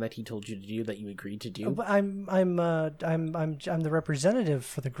doing the thing that he told you to do that you agreed to do. But I'm the representative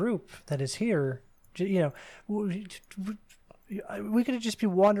for the group that is here. You know, we could just be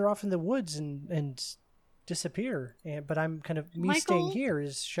wander off in the woods and disappear. But I'm kind of staying Michael? here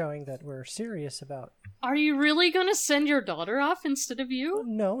is showing that we're serious about. Are you really gonna send your daughter off instead of you?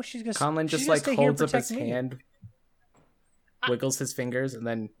 No, she's gonna. Conlon she's just gonna like stay here and holds up his protect me. hand, wiggles his fingers, and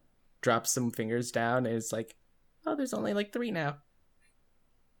then drops some fingers down and is like, oh, there's only like 3 now.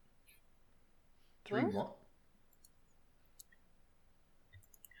 3 What? what?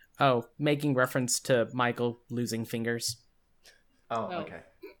 Oh, making reference to Michael losing fingers. Oh, Oh. okay.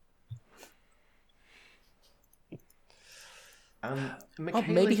 Michaela,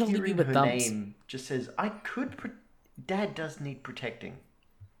 maybe he'll leave you hearing with her thumbs. name, just says, I could... Dad does need protecting.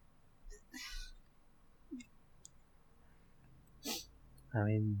 I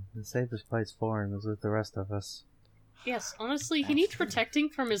mean, the safest place for him is with the rest of us. Yes, honestly, he needs protecting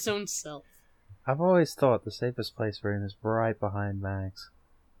from his own self. I've always thought the safest place for him is right behind Max.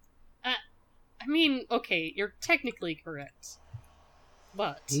 I mean, okay, you're technically correct.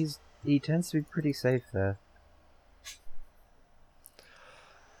 But He tends to be pretty safe there.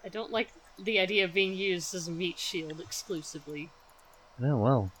 I don't like the idea of being used as a meat shield exclusively. Oh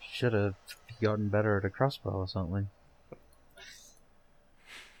well, should have gotten better at a crossbow or something.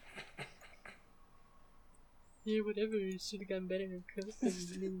 Yeah, whatever, should have gotten better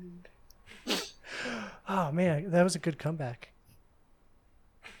at Oh man, that was a good comeback.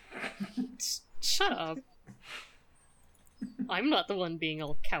 Shut up. I'm not the one being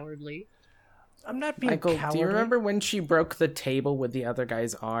all cowardly. I'm not being Michael, cowardly. do you remember when she broke the table with the other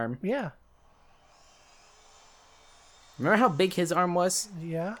guy's arm? Yeah, Remember how big his arm was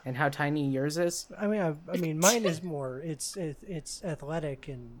yeah. and how tiny yours is? I mean, mine is more. It's athletic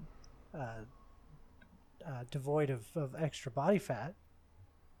and devoid of extra body fat.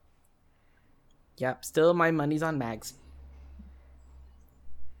 Yep, still my money's on Mags.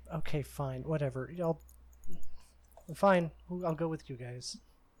 Okay, fine, whatever. Fine. I'll go with you guys.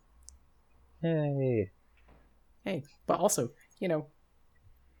 Hey, Hey, but also, you know,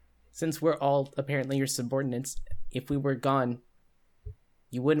 since we're all apparently your subordinates, if we were gone,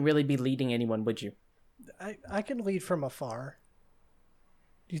 you wouldn't really be leading anyone, would you? I can lead from afar.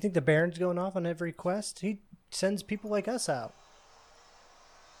 Do you think the Baron's going off on every quest? He sends people like us out.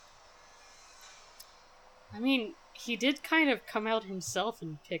 I mean, he did kind of come out himself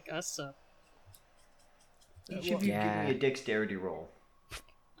and pick us up. Each of you Yeah. give me a dexterity roll.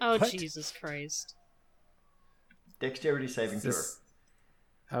 Oh, What? Jesus Christ. Dexterity saving Is throw. this-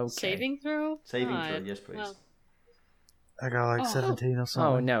 Okay. Saving throw? Saving throw, God. yes, please. Well, I got like Oh. 17 or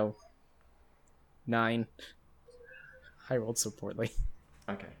something. Oh no. 9. I rolled so poorly.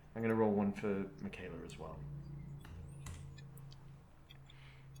 Okay, I'm gonna roll one for Michaela as well.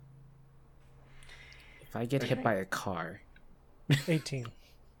 If I get Okay. hit by a car, 18.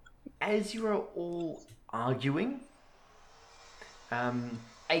 As you are all arguing,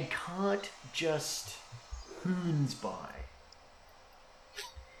 a cart just hoons by.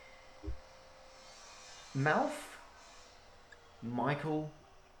 Malf, Michael,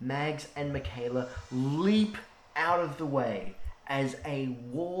 Mags, and Michaela leap out of the way as a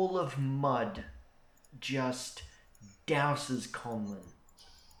wall of mud just douses Conlon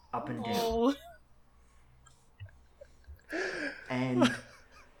up and down. oh. And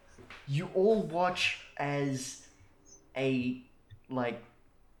you all watch as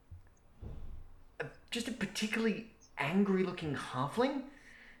just a particularly angry looking halfling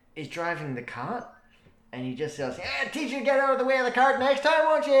is driving the cart, and he just says, "Yeah, teach you to get out of the way of the cart next time,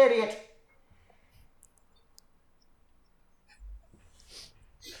 won't you, idiot?"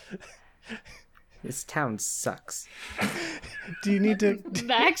 this town sucks. Do you need to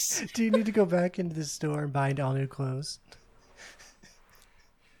Max? do you need to go back into the store and buy all new clothes?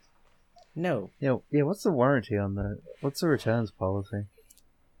 No. Yeah, what's the warranty on that? What's the returns policy?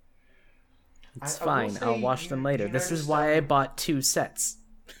 It's I will fine. say I'll wash them later. you This is noticed, why I bought 2 sets.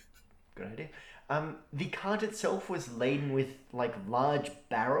 Good idea. The cart itself was laden with large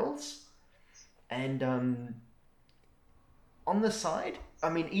barrels, and on the side, I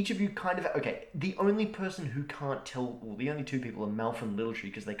mean, each of you kind of okay. The only person who can't tell, well, the only 2 people are Malf and Littletree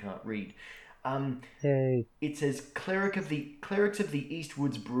because they can't read. Yay. It says Clerics of the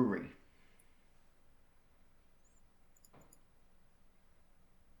Eastwoods Brewery.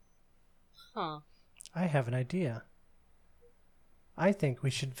 Huh. I have an idea. I think we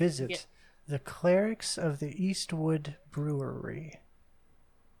should visit Yeah. the Clerics of the Eastwood Brewery.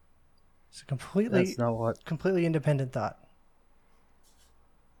 It's a That's not what... completely independent thought.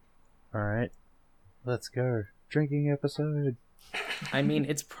 Alright. Let's go. Drinking episode. I mean,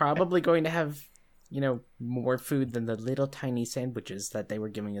 it's probably going to have, more food than the little tiny sandwiches that they were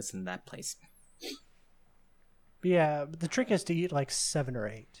giving us in that place. Yeah, but the trick is to eat like 7 or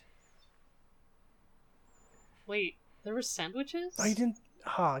 8. Wait, there were sandwiches? Oh, you didn't.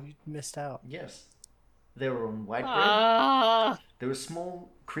 You missed out. Yes, they were on white bread. Ah, There were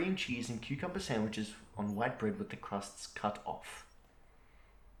small cream cheese and cucumber sandwiches on white bread with the crusts cut off.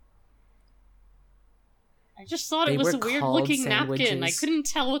 I just thought They it was were a weird called looking napkin. I sandwiches. couldn't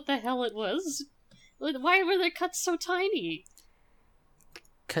tell what the hell it was. Why were they cut so tiny?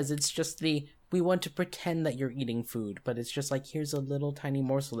 Because it's just we want to pretend that you're eating food, but it's just like, here's a little tiny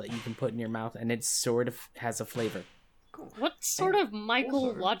morsel that you can put in your mouth, and it sort of has a flavor. Cool. What sort And of Michael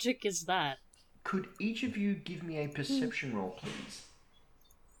also- logic is that? Could each of you give me a perception roll, please?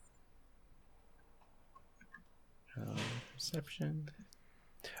 Perception.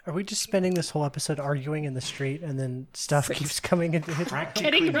 Are we just spending this whole episode arguing in the street and then stuff keeps coming into it?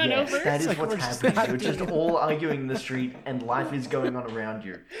 Practically, Getting run yes. over? That is It's like what's we're just happening. not You're just doing all arguing in the street, and life is going on around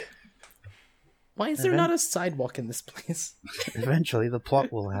you. Why is there not a sidewalk in this place? Eventually, the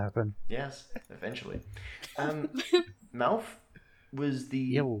plot will happen. Yes, eventually. Malf, was the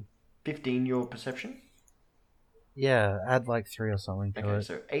Yo. 15 your perception? Yeah, add like 3 or something to Okay, it.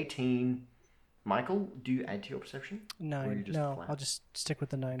 so 18. Michael, do you add to your perception? Or are you 9. just No, flat? I'll just stick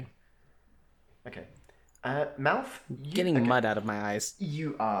with the 9. Okay. Malf, you, Getting okay, mud out of my eyes.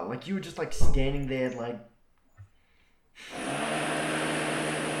 You are. You were just standing there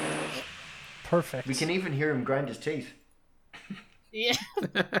Perfect. we can even hear him grind his teeth. Yeah.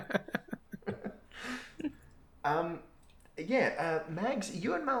 Mags,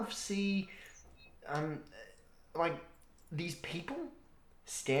 you and Malf see, these people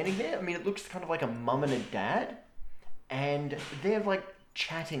standing there. I mean, it looks kind of like a mum and a dad, and they're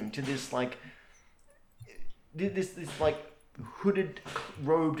chatting to this hooded,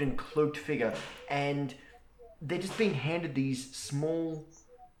 robed, and cloaked figure, and they're just being handed these small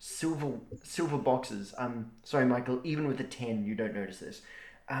silver boxes. Sorry, Michael. Even with a 10, you don't notice this.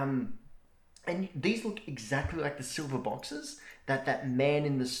 And these look exactly like the silver boxes that man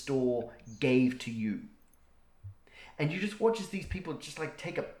in the store gave to you. And you just watch as these people just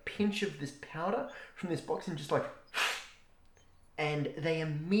take a pinch of this powder from this box and just and they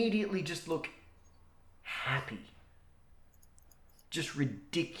immediately just look happy. Just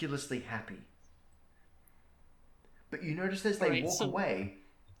ridiculously happy. But you notice as they Right, walk so- away,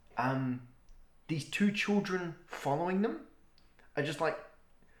 these 2 children following them are just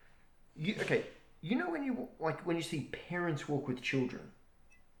okay, You know when you see parents walk with children,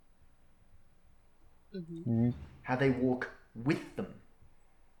 how they walk with them.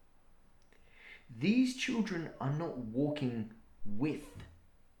 These children are not walking with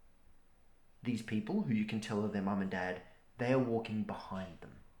these people who you can tell are their mum and dad. They are walking behind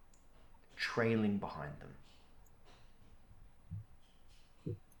them, trailing behind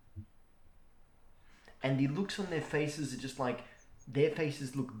them. And the looks on their faces are just like, their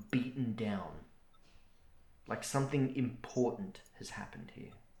faces look beaten down. Like something important has happened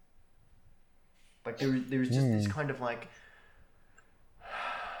here. Like there is just this kind of like,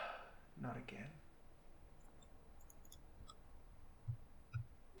 not again.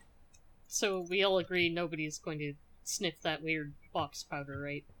 So we all agree nobody's going to sniff that weird box powder,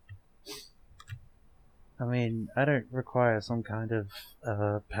 right? I mean, I don't require some kind of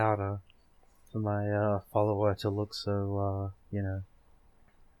powder for my follower to look so,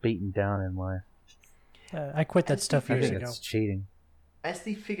 beaten down in life. I quit that stuff I years think ago. it's cheating. As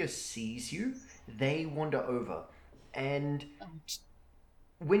the figure sees you, they wander over, and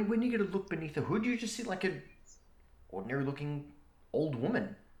when you get a look beneath the hood, you just see like an ordinary-looking old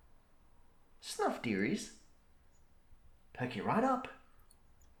woman. Snuff, dearies. Perk you right up.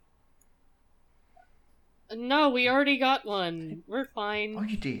 No, we already got one. We're fine. Oh,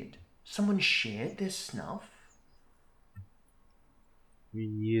 you did? Someone shared their snuff?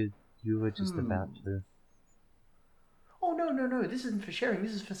 You were just about to. Oh, no. This isn't for sharing.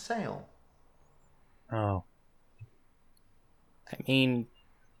 This is for sale. Oh. I mean,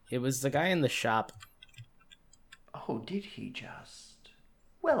 it was the guy in the shop. Oh, did he just?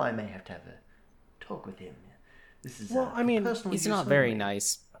 Well, I may have to have a talk with him. This is Well, I mean, personal He's use not very only.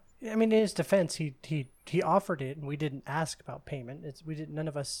 nice. I mean, in his defense, he offered it, and we didn't ask about payment. None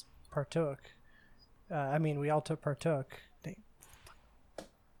of us partook. We all partook.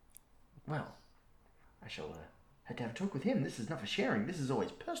 Well, I shall have to have a talk with him. This is not for sharing. This is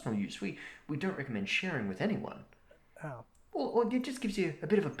always personal use. We don't recommend sharing with anyone. Oh. Or it just gives you a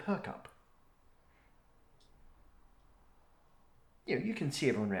bit of a perk up. You can see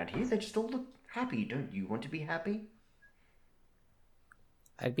everyone around here. They just all look happy. Don't you want to be happy?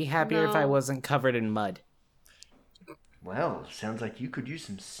 I'd be happier if I No. wasn't covered in mud. Well, sounds like you could use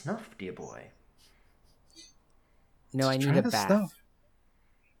some snuff, dear boy. No, I Try need a the bath. stuff.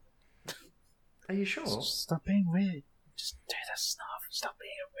 Are you sure? Stop being weird. Just do the stuff. Stop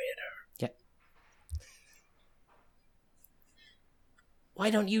being a weirdo. Yeah. Why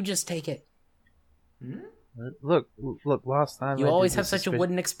don't you just take it? Look, last time You I always did have the such a suspi-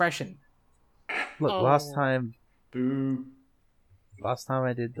 wooden expression. Look, Oh. last time Boo.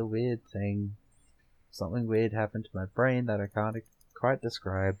 I did the weird thing. Something weird happened to my brain that I can't quite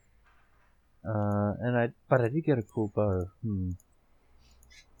describe. But I did get a cool bow.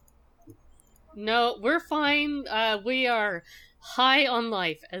 No, we're fine. We are high on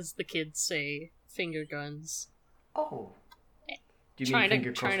life, as the kids say. Finger guns. Oh. Do you Trying mean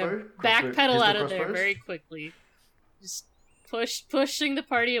to finger crossbow? backpedal Pistol out of there crossbows? very quickly. Just pushing the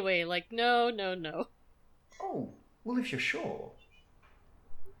party away. Like, no. Oh, well, if you're sure.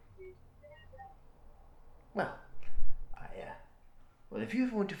 Well, well, if you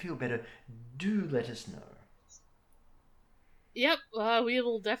ever want to feel better, do let us know. Yep, we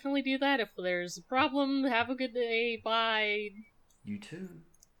will definitely do that. If there's a problem, have a good day. Bye. You too.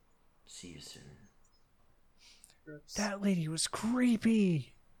 See you soon. Gross. That lady was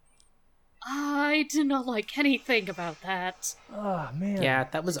creepy. I did not like anything about that. Oh, man. Yeah,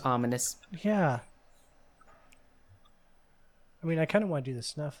 that was ominous. Yeah. I mean, I kind of want to do the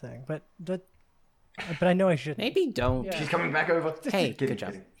snuff thing, but I know I shouldn't. Maybe don't. Yeah. She's coming back over. Hey, Kidding, good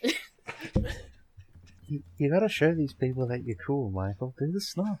job. kidding. You gotta show these people that you're cool, Michael. Do the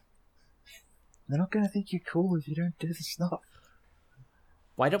snuff. They're not gonna think you're cool if you don't do the snuff.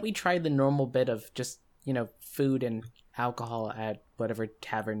 Why don't we try the normal bit of just, food and alcohol at whatever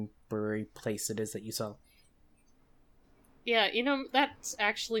tavern, brewery place it is that you saw? Yeah, that's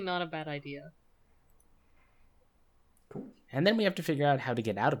actually not a bad idea. Cool. And then we have to figure out how to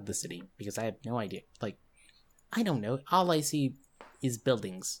get out of the city, because I have no idea. I don't know. All I see is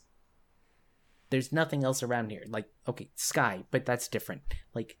buildings. There's nothing else around here. Okay, sky, but that's different.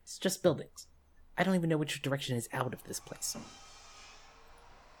 It's just buildings. I don't even know which direction is out of this place.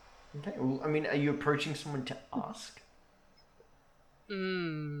 Okay, well, I mean, are you approaching someone to ask?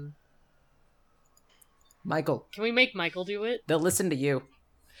 Michael, Can we make Michael do it? they'll listen to you.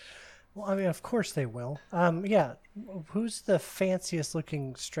 Well, I mean, of course they will. Yeah. Who's the fanciest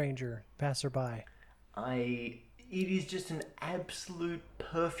looking stranger passerby? It is just an absolute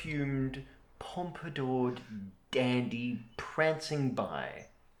perfumed, pompadoured dandy prancing by.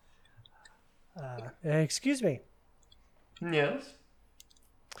 Excuse me. Yes.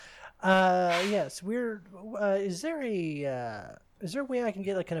 Yes, we're. Is there a way I can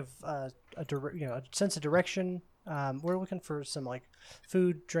get like kind of a sense of direction? We're looking for some like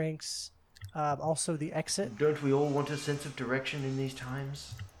food, drinks, also the exit. Don't we all want a sense of direction in these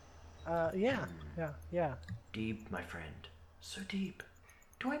times? Yeah. Deep, my friend. So deep.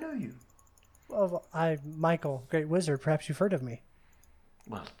 Do I know you? Well, I'm Michael, Great Wizard. Perhaps you've heard of me.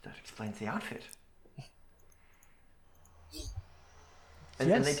 Well, that explains the outfit. And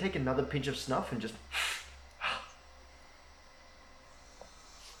Yes. they take another pinch of snuff and just...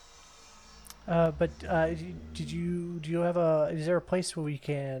 Do you have is there a place where we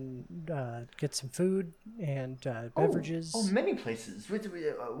can get some food and beverages? Oh, many places.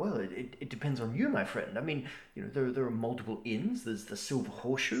 Well, it depends on you, my friend. I mean, there are multiple inns. There's the Silver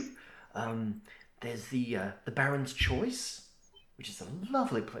Horseshoe. There's the Baron's Choice, which is a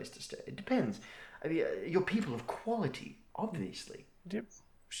lovely place to stay. It depends. I mean, you're people of quality, obviously.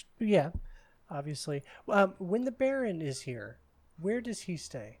 Yeah, obviously. When the Baron is here, where does he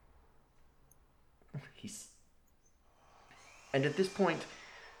stay? And at this point,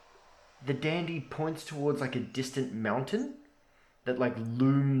 the dandy points towards like a distant mountain that like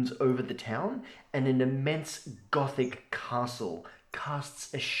looms over the town, and an immense Gothic castle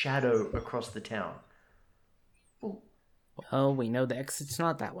casts a shadow across the town. Well, we know the exit's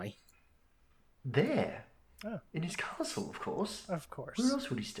not that way. There. Oh. In his castle, of course. Of course. Where else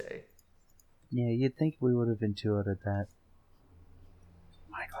would he stay? Yeah, you'd think we would have intuited that.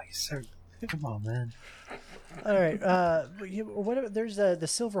 Michael, you so... Come on, man. All right. There's the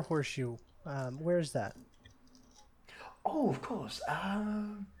Silver Horseshoe. Where is that? Oh, of course.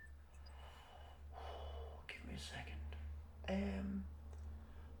 Give me a second.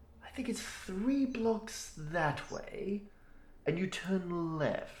 I think it's 3 blocks that way, and you turn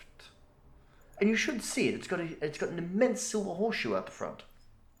left. And you should see it. It's got an immense silver horseshoe out the front.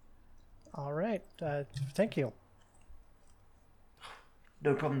 All right. Thank you.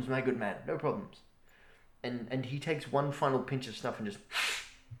 No problems, my good man. No problems. And he takes one final pinch of snuff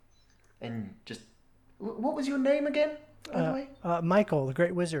and just. What was your name again, by the way? Michael, the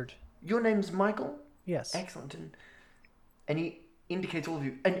Great Wizard. Your name's Michael? Yes. Excellent. And he indicates all of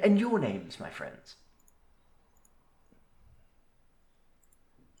you. And your names, my friends.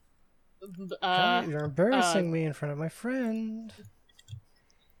 You're embarrassing me in front of my friend.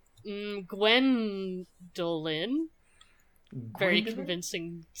 Gwendolyn. Very Gwendolyn?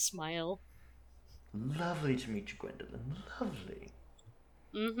 convincing smile. Lovely to meet you, Gwendolyn. Lovely.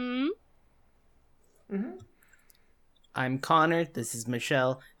 I'm Connor, this is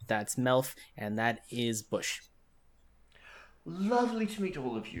Michelle, that's Melf, and that is Bush. Lovely to meet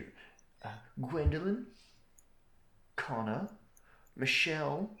all of you. Gwendolyn, Connor,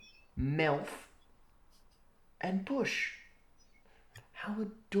 Michelle, Melf, and Bush. How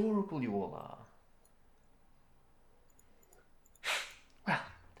adorable you all are. Well,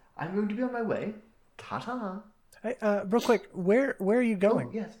 I'm going to be on my way. Ta-ta. Hey, real quick, where are you going?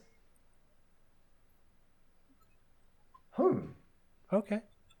 Oh, yes. Home. Okay.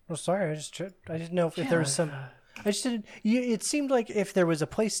 Well, sorry. I didn't know if there was some. I just didn't. It seemed like if there was a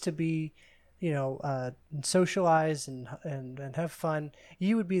place to be, socialize and have fun,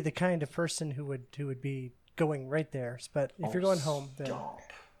 you would be the kind of person who would be going right there. But if you're going home, then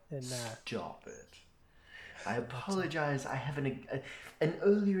Stop it. I apologize. I have an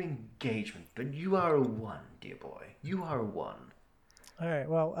earlier engagement, but you are a 1, dear boy. You are a 1. All right.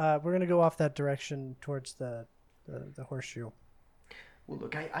 Well, we're gonna go off that direction towards the horseshoe. Well,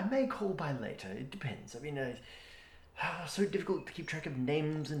 look, I may call by later. It depends. I mean, so difficult to keep track of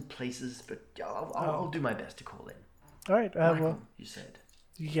names and places, but I'll do my best to call in. All right. Michael, Well, you said.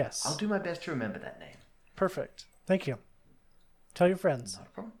 yes. I'll do my best to remember that name. Perfect. Thank you. Tell your friends. Not a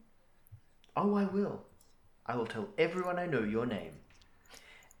problem. Oh, I will. I will tell everyone I know your name.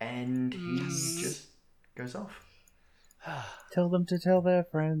 And he just goes off. Tell them to tell their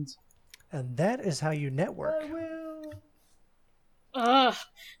friends. And that is how you network.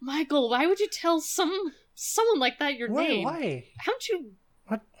 Michael, why would you tell someone like that your name? Why? How'd you...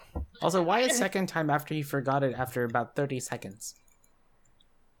 What? Also, why a second time after you forgot it after about 30 seconds?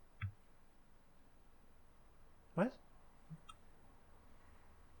 What?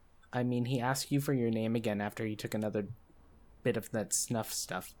 I mean, he asked you for your name again after he took another bit of that snuff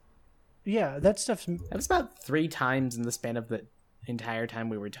stuff. Yeah, that stuff's. That was about 3 times in the span of the entire time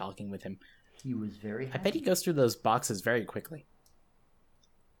we were talking with him. He was very happy. I bet he goes through those boxes very quickly.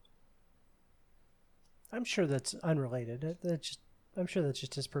 I'm sure that's unrelated. I'm sure that's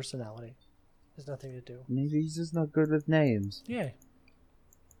just his personality. Has nothing to do. Maybe he's just not good with names. Yeah.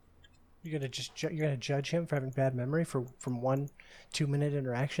 You're gonna judge him for having bad memory from 1-2 minute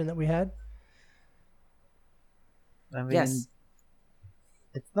interaction that we had. I mean, Yes.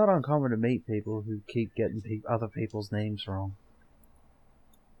 it's not uncommon to meet people who keep getting other people's names wrong.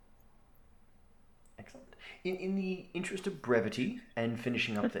 Excellent. In the interest of brevity and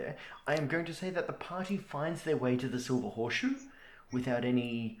finishing up there, I am going to say that the party finds their way to the Silver Horseshoe without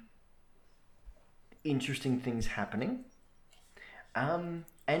any interesting things happening.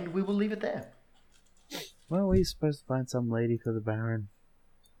 And we will leave it there. Well, we're supposed to find some lady for the Baron.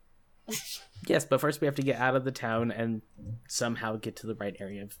 Yes, but first we have to get out of the town and somehow get to the right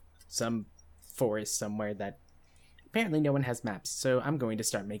area of some forest somewhere that apparently no one has maps. So I'm going to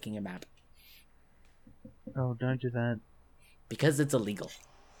start making a map Oh, don't do that. because it's illegal.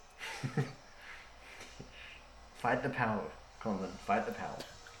 Fight the power, Conlon. Fight the power.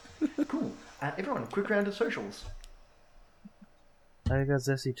 Cool. Everyone, quick round of socials. I got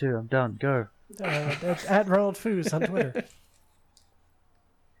Zessie too. I'm done. Go. That's at Ronald Foos on Twitter.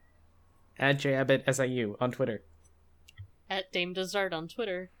 At JAbbott_SIU on Twitter. At Dame Desart on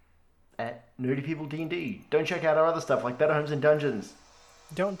Twitter. At Nerdy People D&D. Don't check out our other stuff like Better Homes and Dungeons.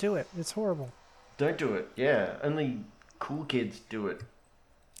 Don't do it. It's horrible. Don't do it. Yeah, only cool kids do it.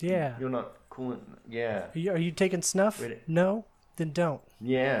 Yeah. You're not cool. Yeah. Are you taking snuff? Wait. No? Then don't.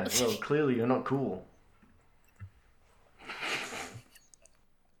 Yeah, well, clearly you're not cool.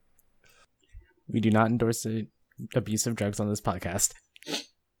 We do not endorse the abuse of drugs on this podcast.